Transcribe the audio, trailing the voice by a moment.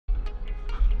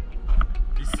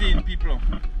17 people.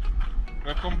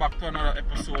 Welcome back to another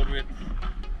episode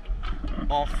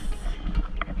of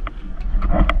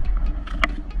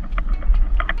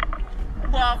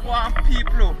Wagwan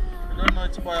people. I don't know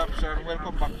it's by option.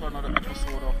 Welcome back to another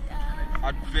episode of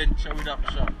Adventure with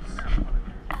Options.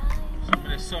 So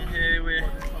there's some here in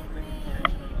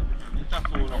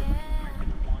Tatola.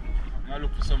 I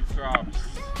look for some crabs.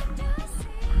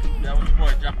 There was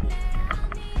boy Jacko.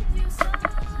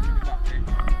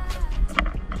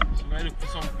 So I look for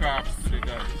some crabs today,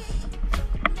 guys.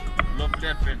 Lovely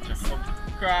adventure. Some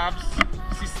crabs,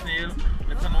 sea snail,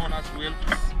 better known as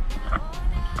whelks,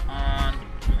 and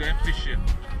we're going fishing.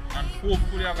 And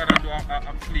hopefully I'm gonna do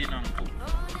a clean and cook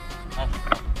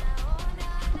after.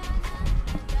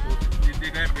 So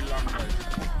they're gonna be long, guys.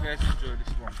 Hope you guys enjoy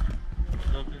this one.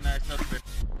 Lovely, nice adventure.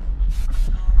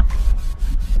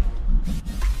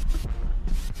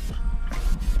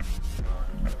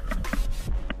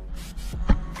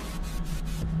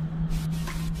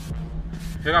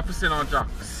 Here I put on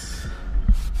jacks.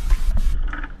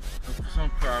 Look for some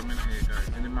crab in here, guys,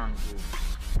 in the mangroves.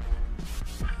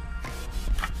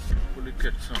 Hopefully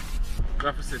catch some. I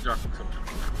have to say jacks up.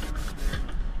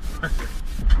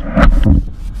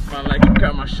 Man like the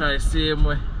camera shy same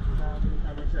way.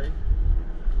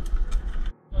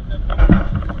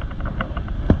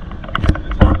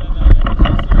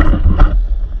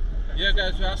 Yeah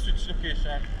guys, we have to switch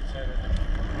location.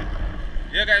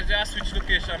 Yeah guys, we have to switch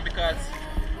location because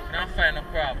we don't find a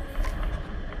crab.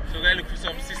 So we're going to look for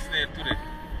some sea snail today.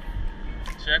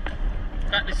 Check.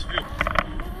 Look at this view.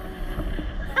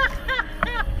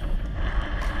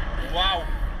 Wow.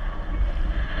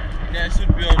 You guys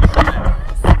should be able to see them.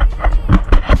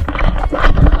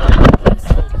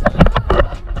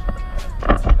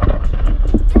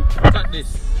 Look at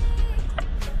this.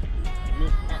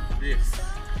 Look at this.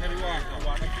 Look at the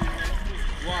water.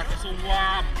 Water so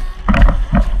warm.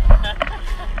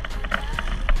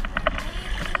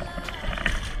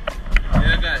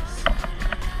 Yeah guys,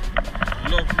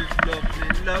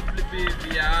 lovely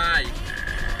baby eye.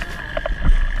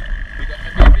 We got my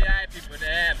baby eye people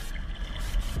there.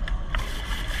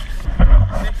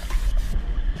 See?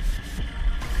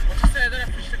 What you say that I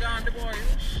fish the guy on the boy?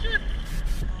 Oh shit.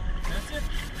 That's it.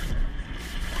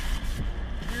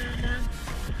 Yeah man.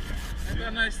 I got a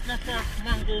nice snapper,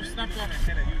 mango snapper.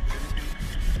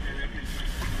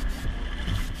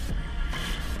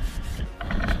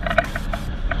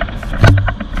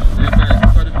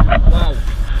 Wow,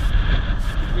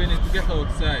 we need to get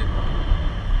outside,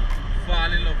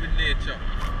 fall in love with nature,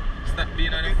 stop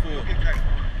being on the phone.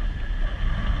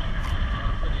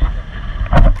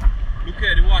 Look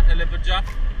here, the water level drop,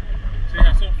 so you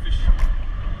have some fish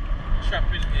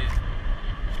trapped in here.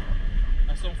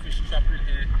 There's some fish trapped in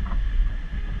here.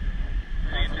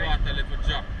 As the water level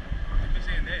drop.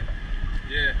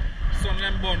 Yeah, some of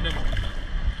them burn them.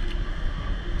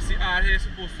 See, all here is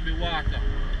supposed to be water.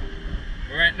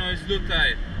 Right now it's low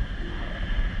tide.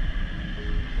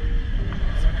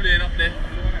 It's playing up there.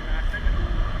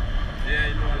 Yeah,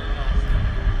 you know what it last.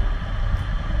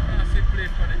 I see play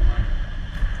for it, man.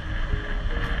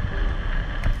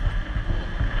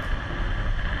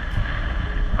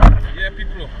 Yeah,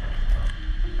 people.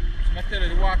 So I tell you,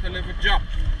 the water level drop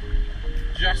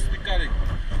drastically.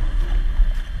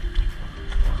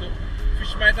 So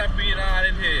fish might have been all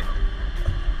in here.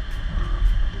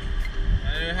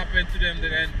 And it will happen to them, they're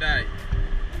going to die.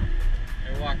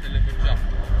 The water level drop.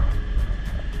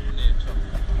 Nature.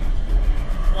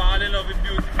 Fall in love with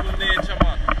beautiful nature,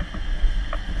 man.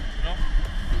 You know?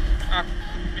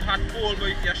 It had cold, but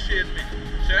it shade me.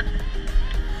 Check.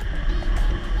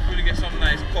 Hopefully get some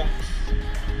nice conchs.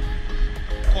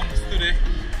 Conchs today.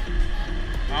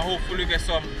 And hopefully get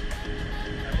some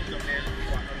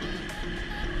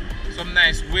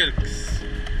nice whelks.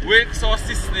 Whelks or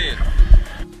sea snail.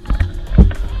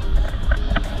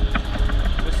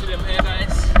 Them here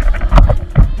guys.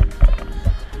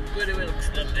 Good the whelks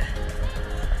them there.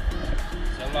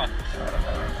 It's a lot.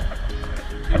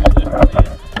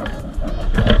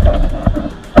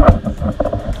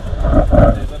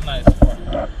 There's a nice one.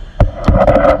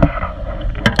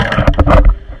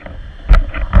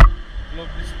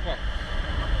 Love this spot.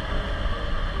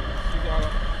 You got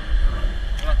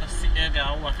a lot of sit here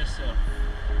and watch yourself.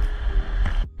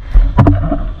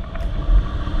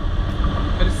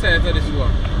 Look at the size of this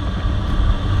one.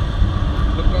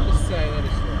 Look at the side of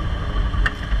this one.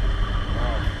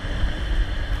 Wow.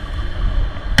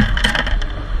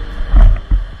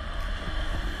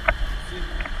 See?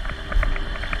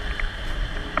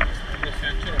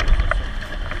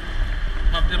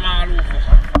 Have them all over.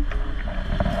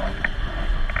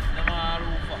 Them all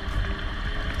over.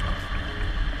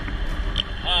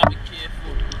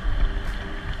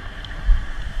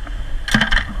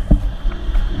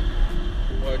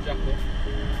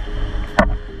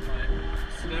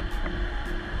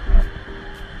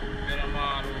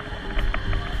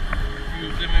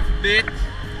 use them for bait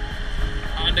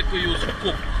and they could use for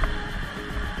cook.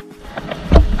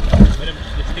 But them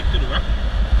they stick to the rock.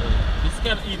 This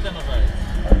can eat another rice.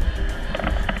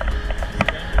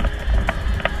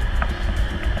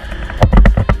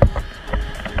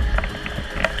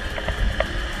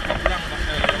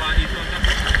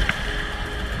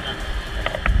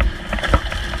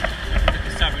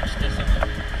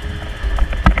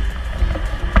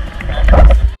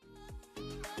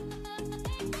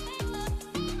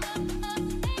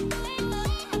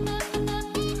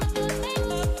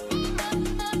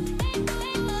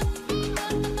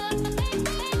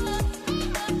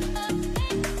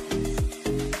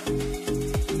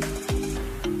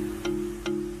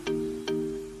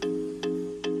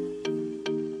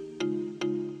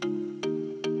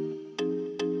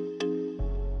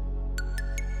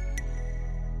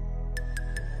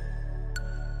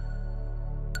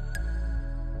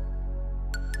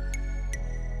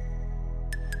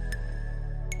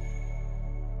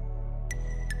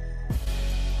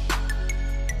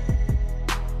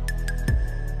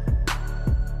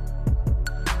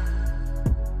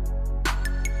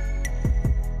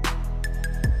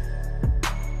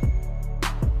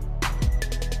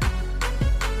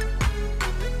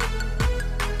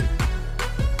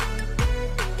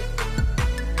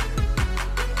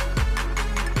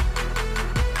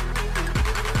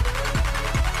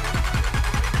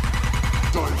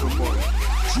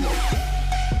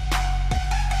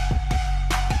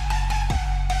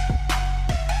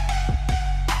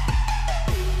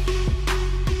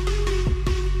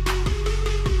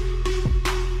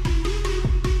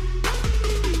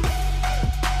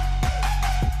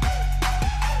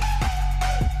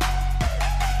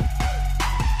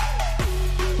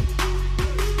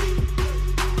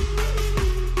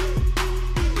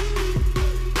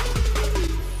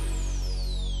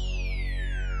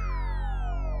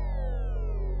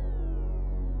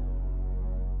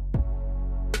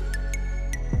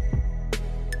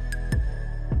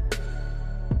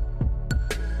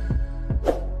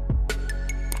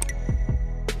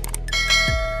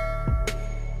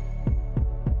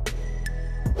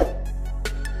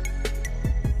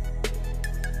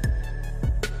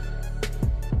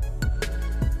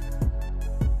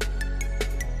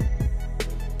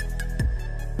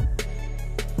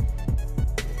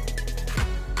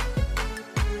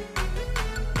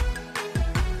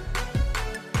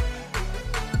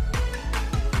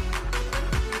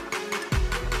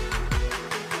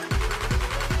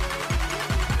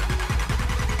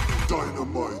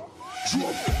 Dynamite,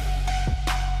 drop.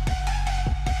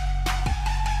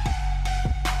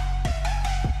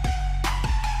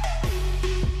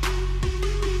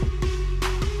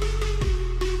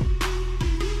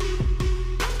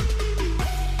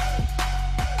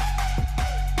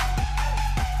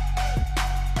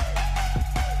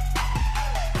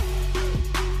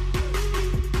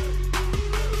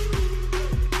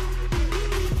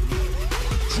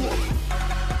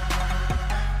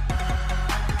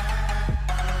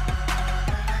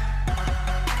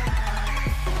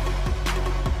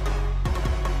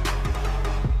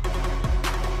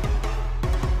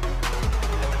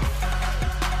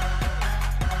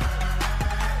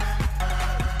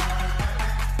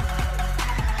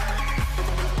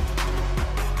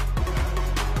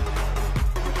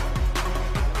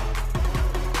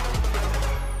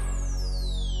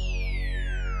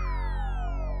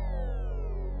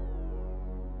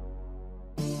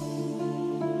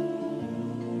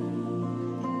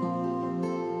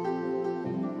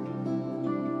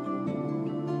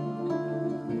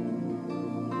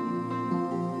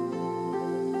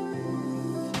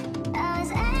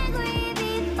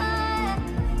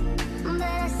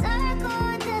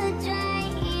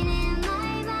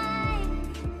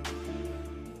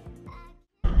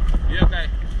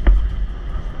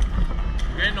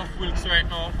 Right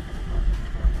now,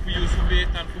 we use for bait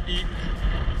and for eat.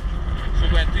 So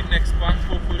going to the next spot,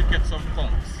 hopefully catch some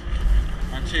conchs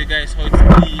and show you guys how it's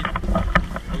clean,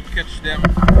 how we catch them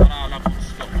and all that good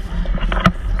stuff.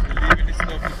 So leaving this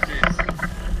lovely place.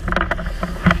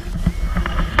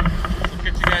 So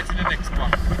catch you guys in the next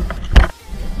spot.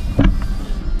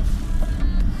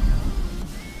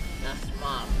 That's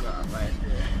smart crab right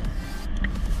there.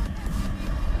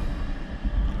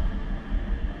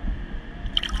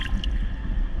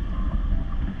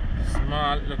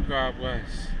 Small little crab,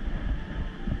 guys.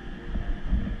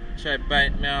 Try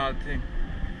bite me all thing.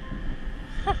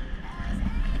 You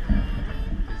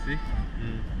see?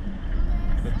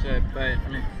 But try bite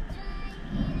me.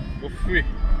 Go free.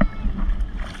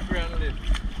 Free and live.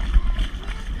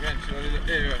 Eventually the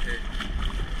area here.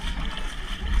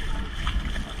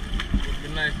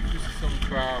 nice to see some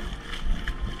crab.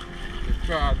 The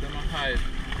crab, them a hide.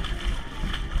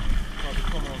 Probably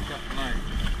come out that night.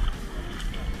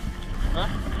 Huh?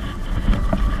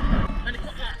 And the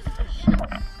cutlass. Oh shit.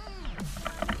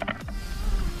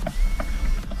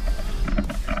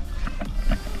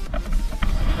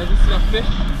 I just see a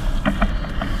fish.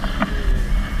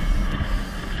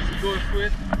 Let's go for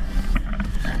it.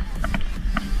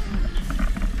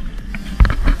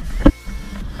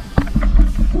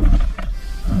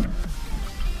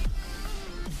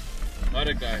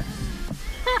 Other guys.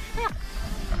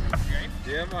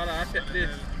 Yeah man, I take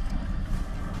this.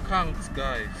 Conch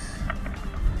guys.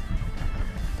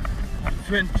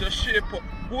 Adventure shape up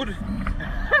good.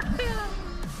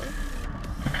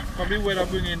 Probably where I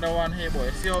bring in the one here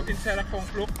boy. See how inside the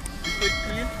conch look? It's quite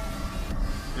clean.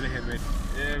 With the head red.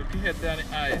 Yeah, look the head down the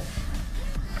eyes.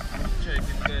 Check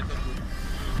it guys up good.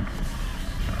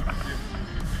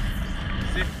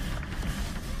 See?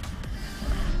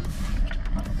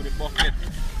 For the bucket.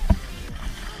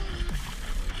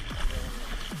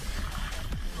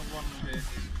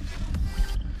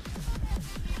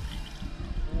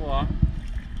 What?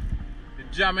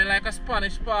 You're jamming like a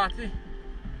Spanish party.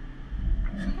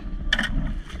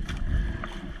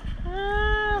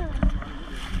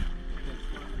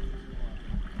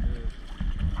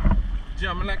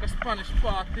 Jamming like a Spanish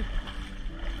party.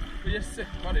 What you say,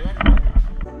 buddy? What?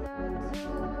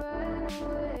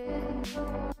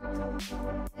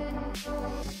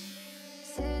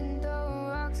 Sitting throwing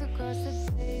rocks across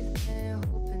the pavement,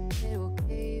 hoping it will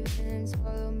cave and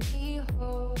swallow me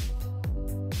whole.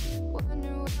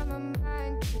 Wondering why my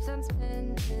mind keeps on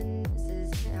spinning. This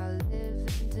isn't how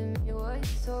living to me was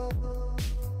told.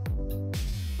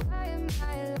 Why am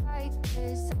I like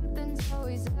this? Something's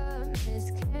always amiss.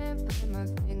 Can't put my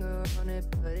finger on it,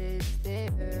 but it's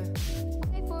there.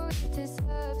 Wait for it to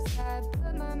subside,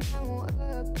 but my mind won't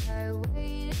apply.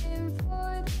 Waiting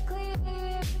for the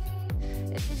clear.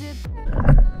 Is it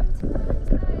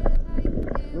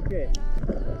Okay.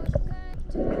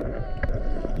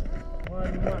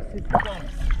 One massive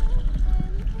bounce.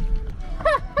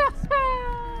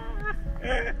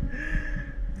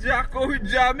 Jacko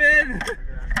jamming.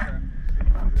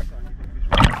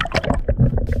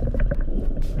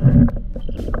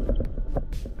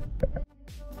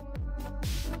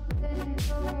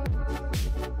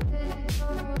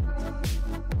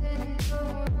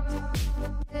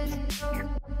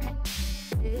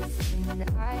 Listen,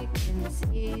 I can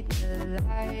see the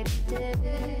light,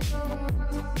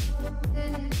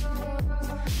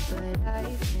 but I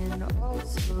can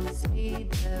also see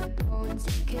the bones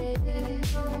decay.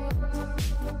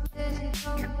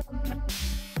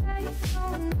 I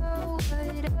don't know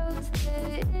what else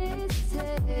there is to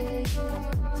say.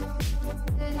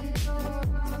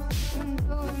 I'm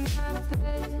doing my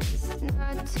best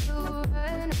not to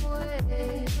run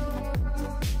away.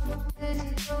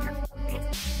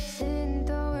 Sitting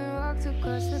throwing rocks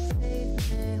across the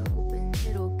pavement, hoping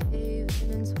it'll cave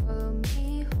and swallow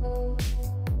me whole.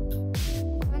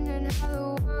 Wondering how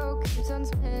the world keeps on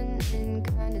spinning,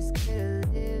 kinda scared of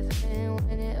living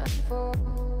when it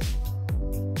unfolds.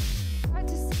 Hard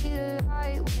to see the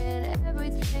light when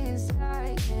everything is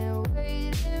dying,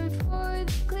 waiting for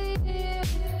the clear.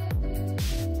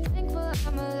 Thankful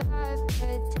I'm alive,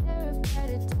 but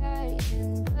terrified of dying.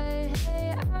 But hey,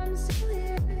 I'm still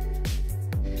here.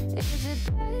 Is it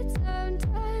bad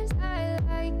sometimes? I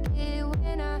like it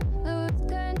when I lose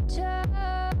control.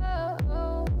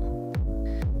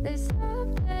 There's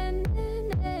something in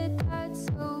it that's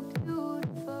so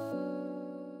beautiful.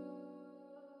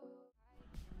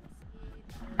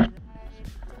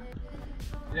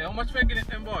 Yeah, how much we getting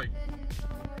them boy?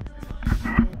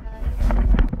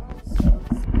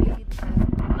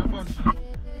 A bunch.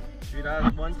 $3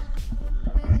 a bunch.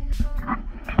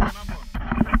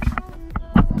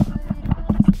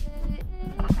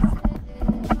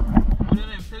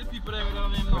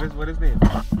 What is name?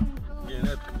 Yeah,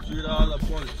 that $3 a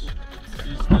bunch.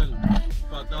 Eastern,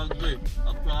 fat dog way,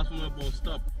 across from the bus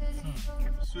stop.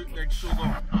 Sweet like sugar,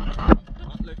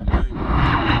 hot like wine.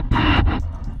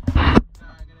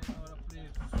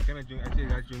 Can I drink? Actually,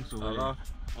 I drink so well.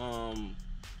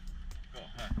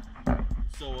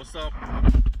 So what's up?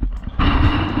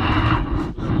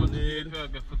 Lemonade.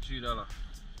 Burger for $3.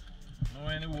 No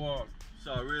any wall.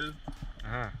 Sorrel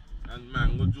And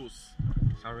mango juice.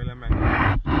 sorry, and mango.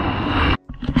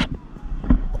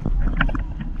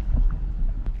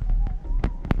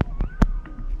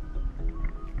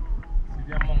 See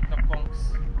the amount of conchs.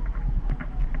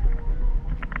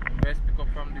 Best pick up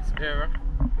from this area.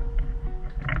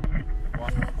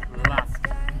 What last?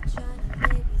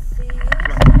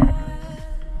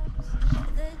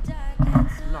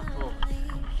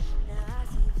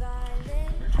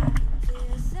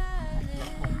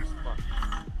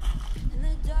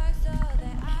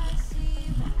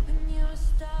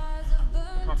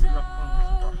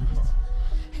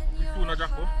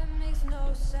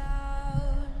 Put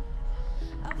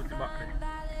it back there.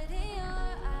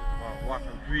 Wow, what a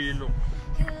great look.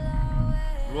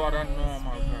 Lower than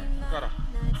normal, guys. Look at that.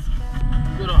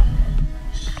 Look at that.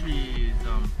 Jeez,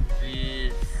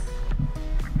 please.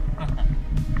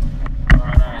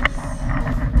 Paradise.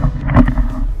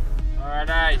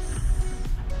 Paradise.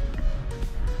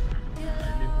 I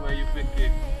live where you pick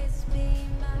it.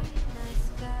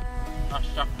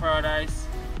 Hashtag paradise.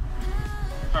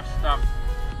 Hashtag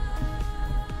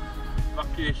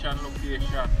vacation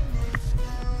location.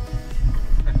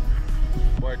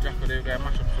 Boy, Jacko, they got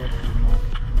mash up so much, you know.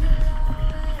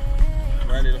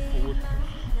 Buy a little food.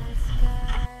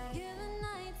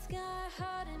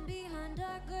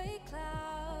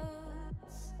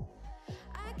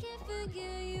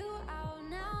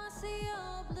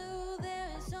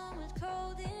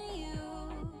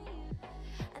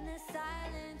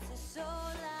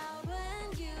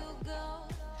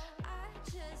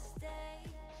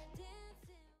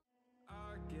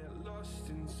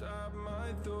 Inside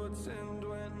my thoughts, and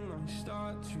when I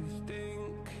start to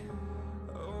think,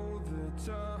 oh, the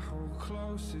Tahoe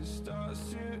closest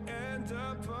starts to end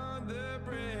up on the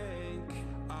brink.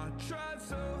 I tried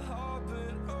so hard,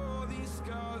 but all these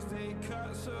scars, they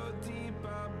cut so deep,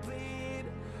 I bleed.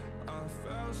 I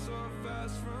fell so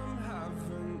fast from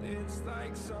heaven, it's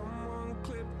like someone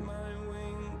clipped my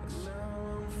wings.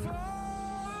 Now I'm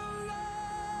falling,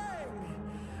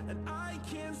 and I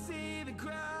can't see the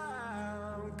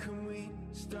ground. Can we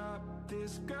stop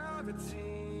this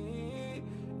gravity?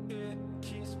 It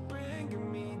keeps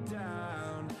bringing me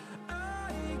down.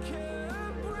 I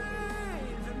can't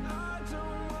breathe and I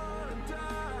don't wanna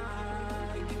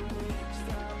die. Can we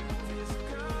stop this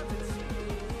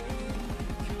gravity?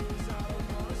 'Cause I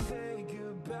wanna say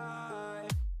goodbye.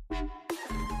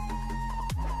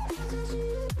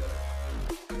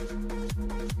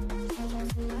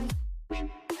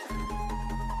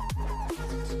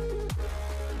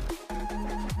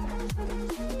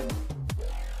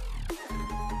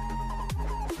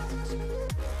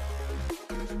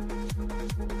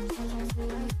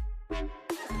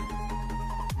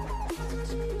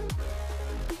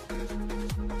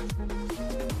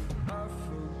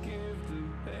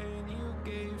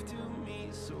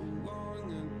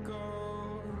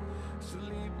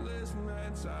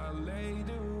 I laid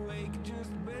awake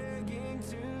just begging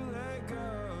to let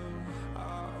go.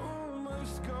 I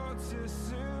almost got to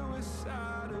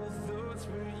suicidal thoughts,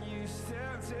 but you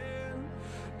stepped in.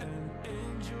 An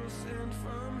angel sent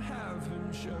from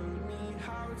heaven showed me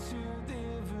how to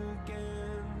live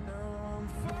again. Now I'm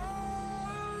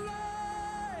falling,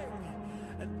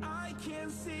 and I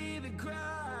can't see the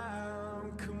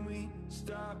ground. Can we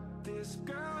stop this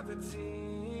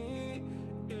gravity?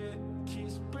 It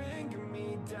keeps bringing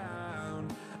me down.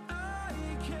 I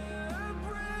can't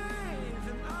breathe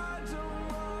and I don't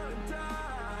wanna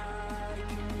die.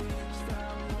 Can we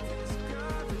stop this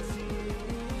gravity?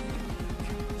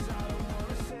 'Cause I don't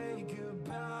wanna say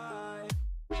goodbye.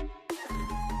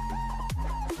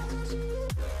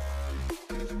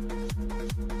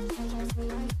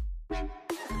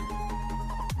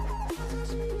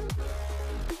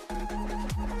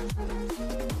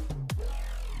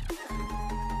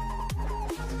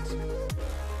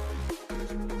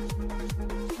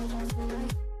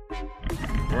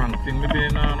 Wrong thing me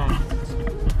doing now, no.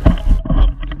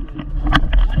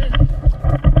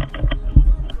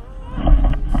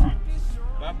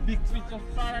 That big switch of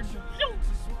paradise.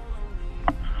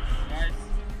 Guys,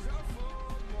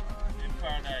 in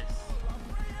paradise.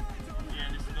 Yeah,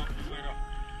 this is lovely weather.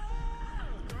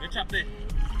 Which up there?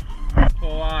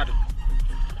 Forward.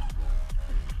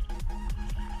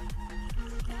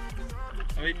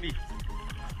 How it be?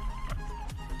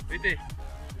 Wait there.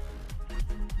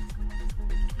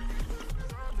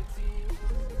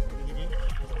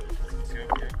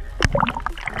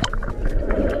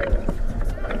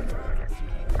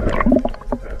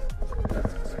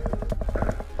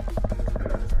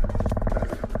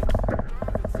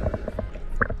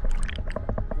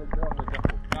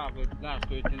 Last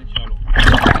go in shallow. I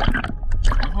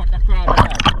want the crowd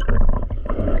back.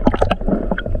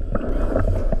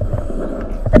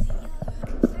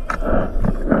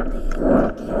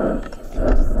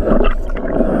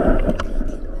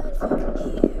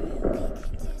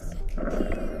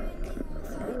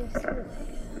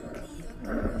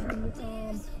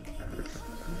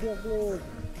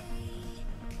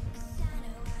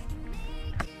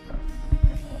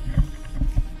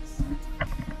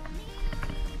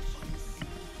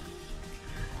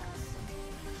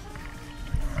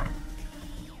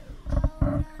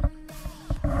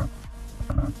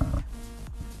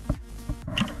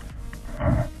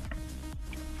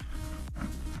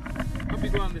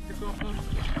 go on the pick up now.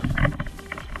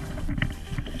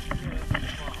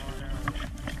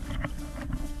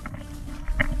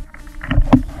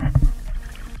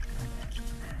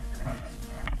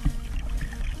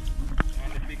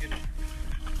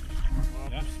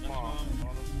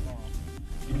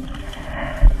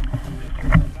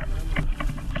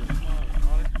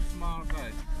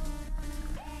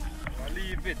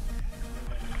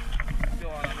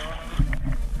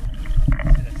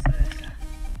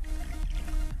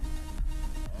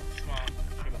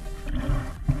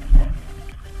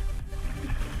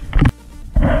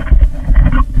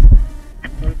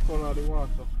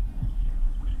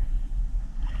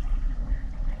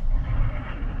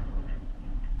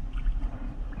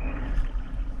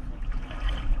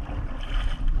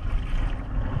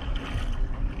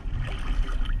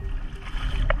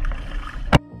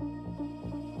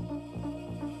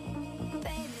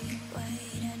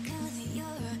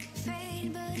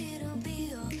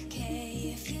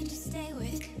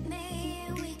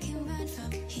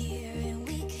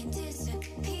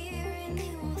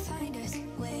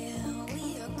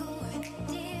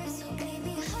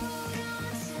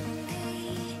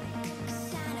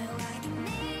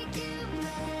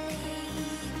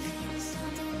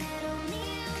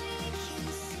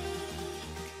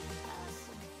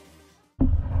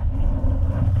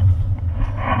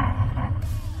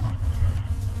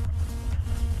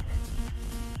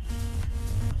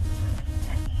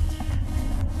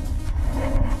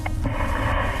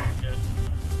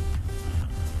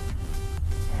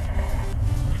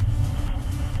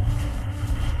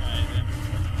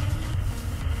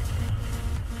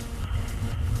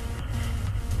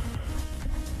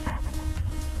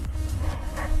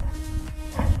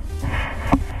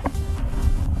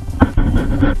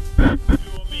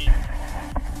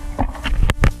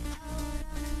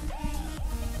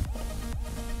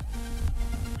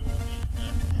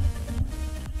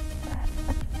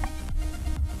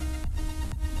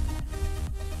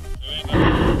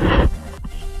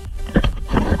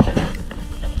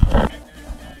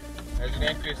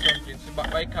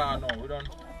 Car now, we don't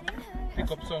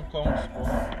pick up some conchs,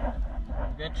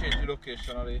 but we can change the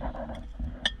location of the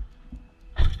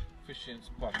fishing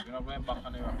spot. We're not going back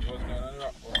on the rock, we was going on the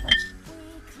rock,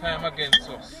 but time against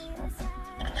us.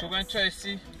 So we're going to try to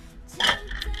see if we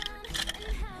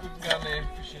can get on the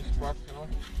fishing spot, you know,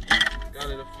 get a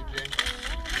little few drinks,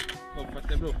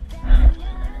 comfortable.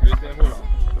 Wait there, hold on.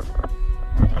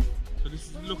 So this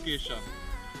is the location.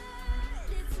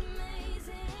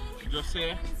 Just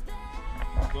here.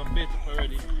 Got bait up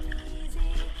already. I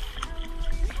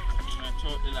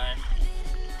throw out the line.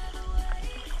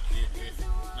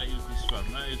 I use this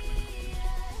one. I use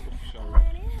the official rod.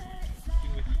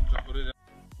 Give me the drop of it.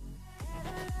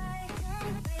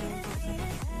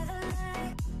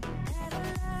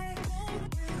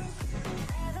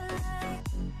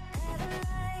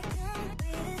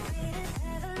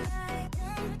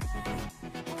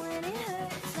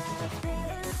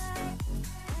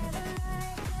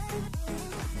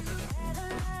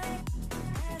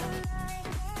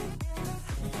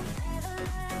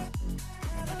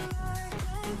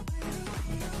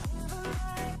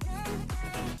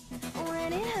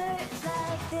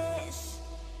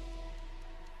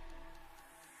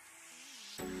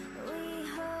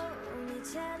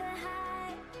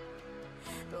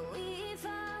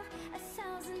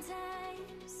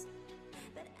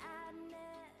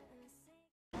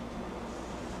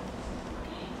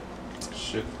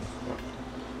 Shit.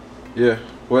 Yeah,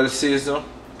 well seasoned.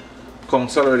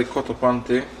 Conchs already cut up and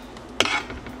thing.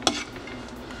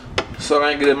 So I'm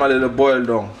gonna give them a little boil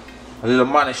down. A little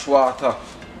manish water.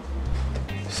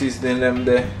 Seasoning them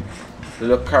there.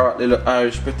 Little carrot, little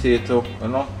Irish potato, you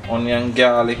know, onion,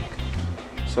 garlic.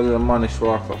 So a little manish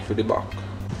water for the back.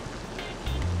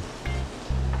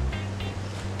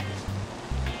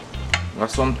 Got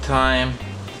some thyme,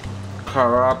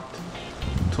 carrot,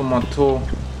 tomato.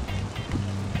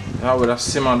 Now with a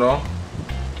simmer down.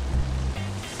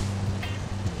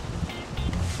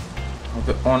 With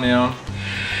the onion.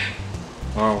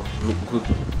 Wow, look good.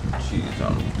 Cheese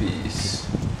and peas.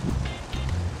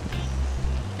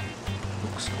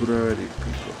 Looks good already,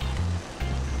 people.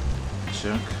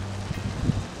 Check.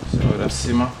 So with a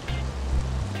simmer.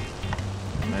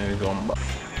 Maybe going back.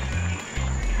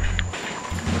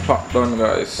 Pack done,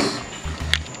 guys.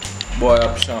 Boy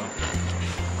option.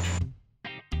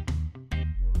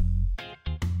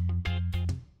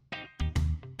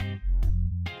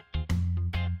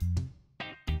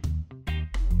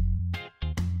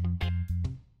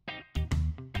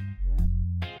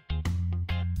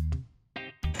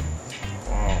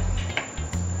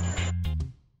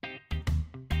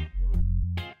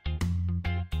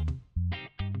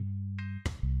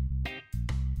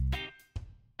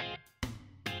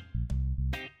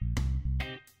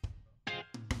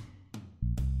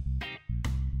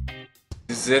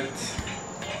 This is it.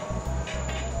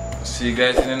 See you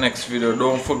guys in the next video.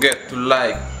 Don't forget to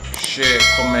like, share,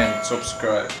 comment,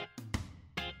 subscribe.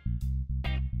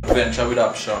 Venture with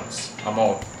options. I'm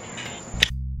out.